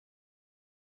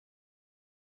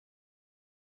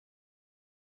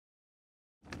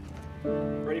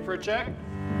Ready for a check?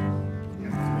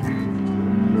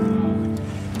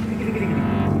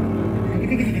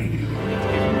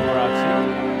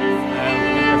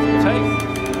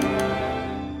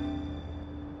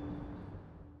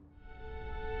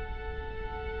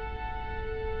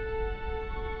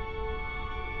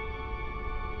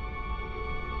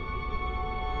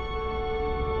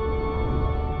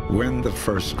 When the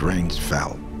first rains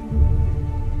fell,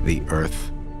 the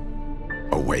earth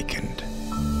awakened.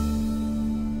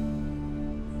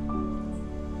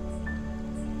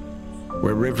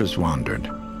 Where rivers wandered,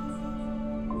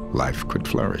 life could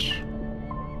flourish.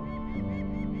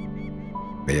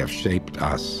 They have shaped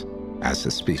us as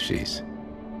a species,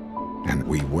 and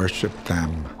we worship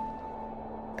them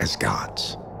as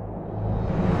gods.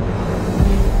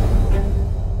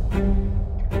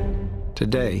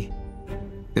 Today,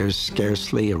 there's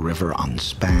scarcely a river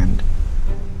unspanned,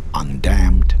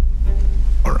 undammed,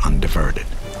 or undiverted.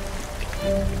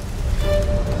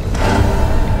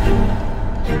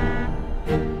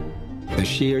 The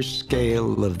sheer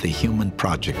scale of the human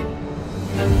project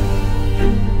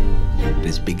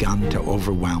has begun to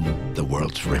overwhelm the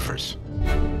world's rivers.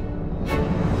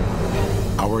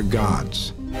 Our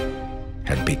gods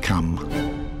had become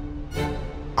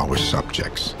our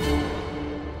subjects.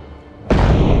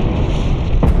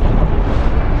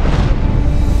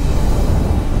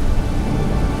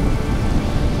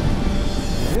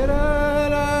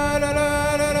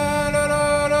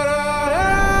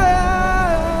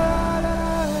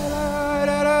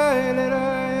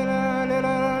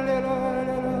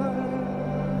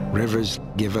 Rivers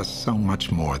give us so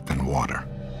much more than water.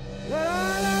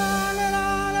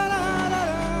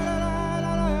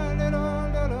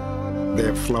 They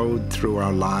have flowed through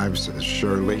our lives as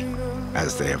surely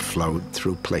as they have flowed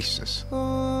through places.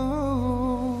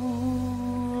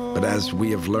 But as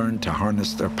we have learned to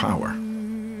harness their power,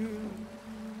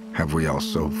 have we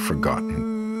also forgotten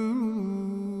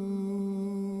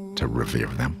to revere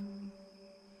them?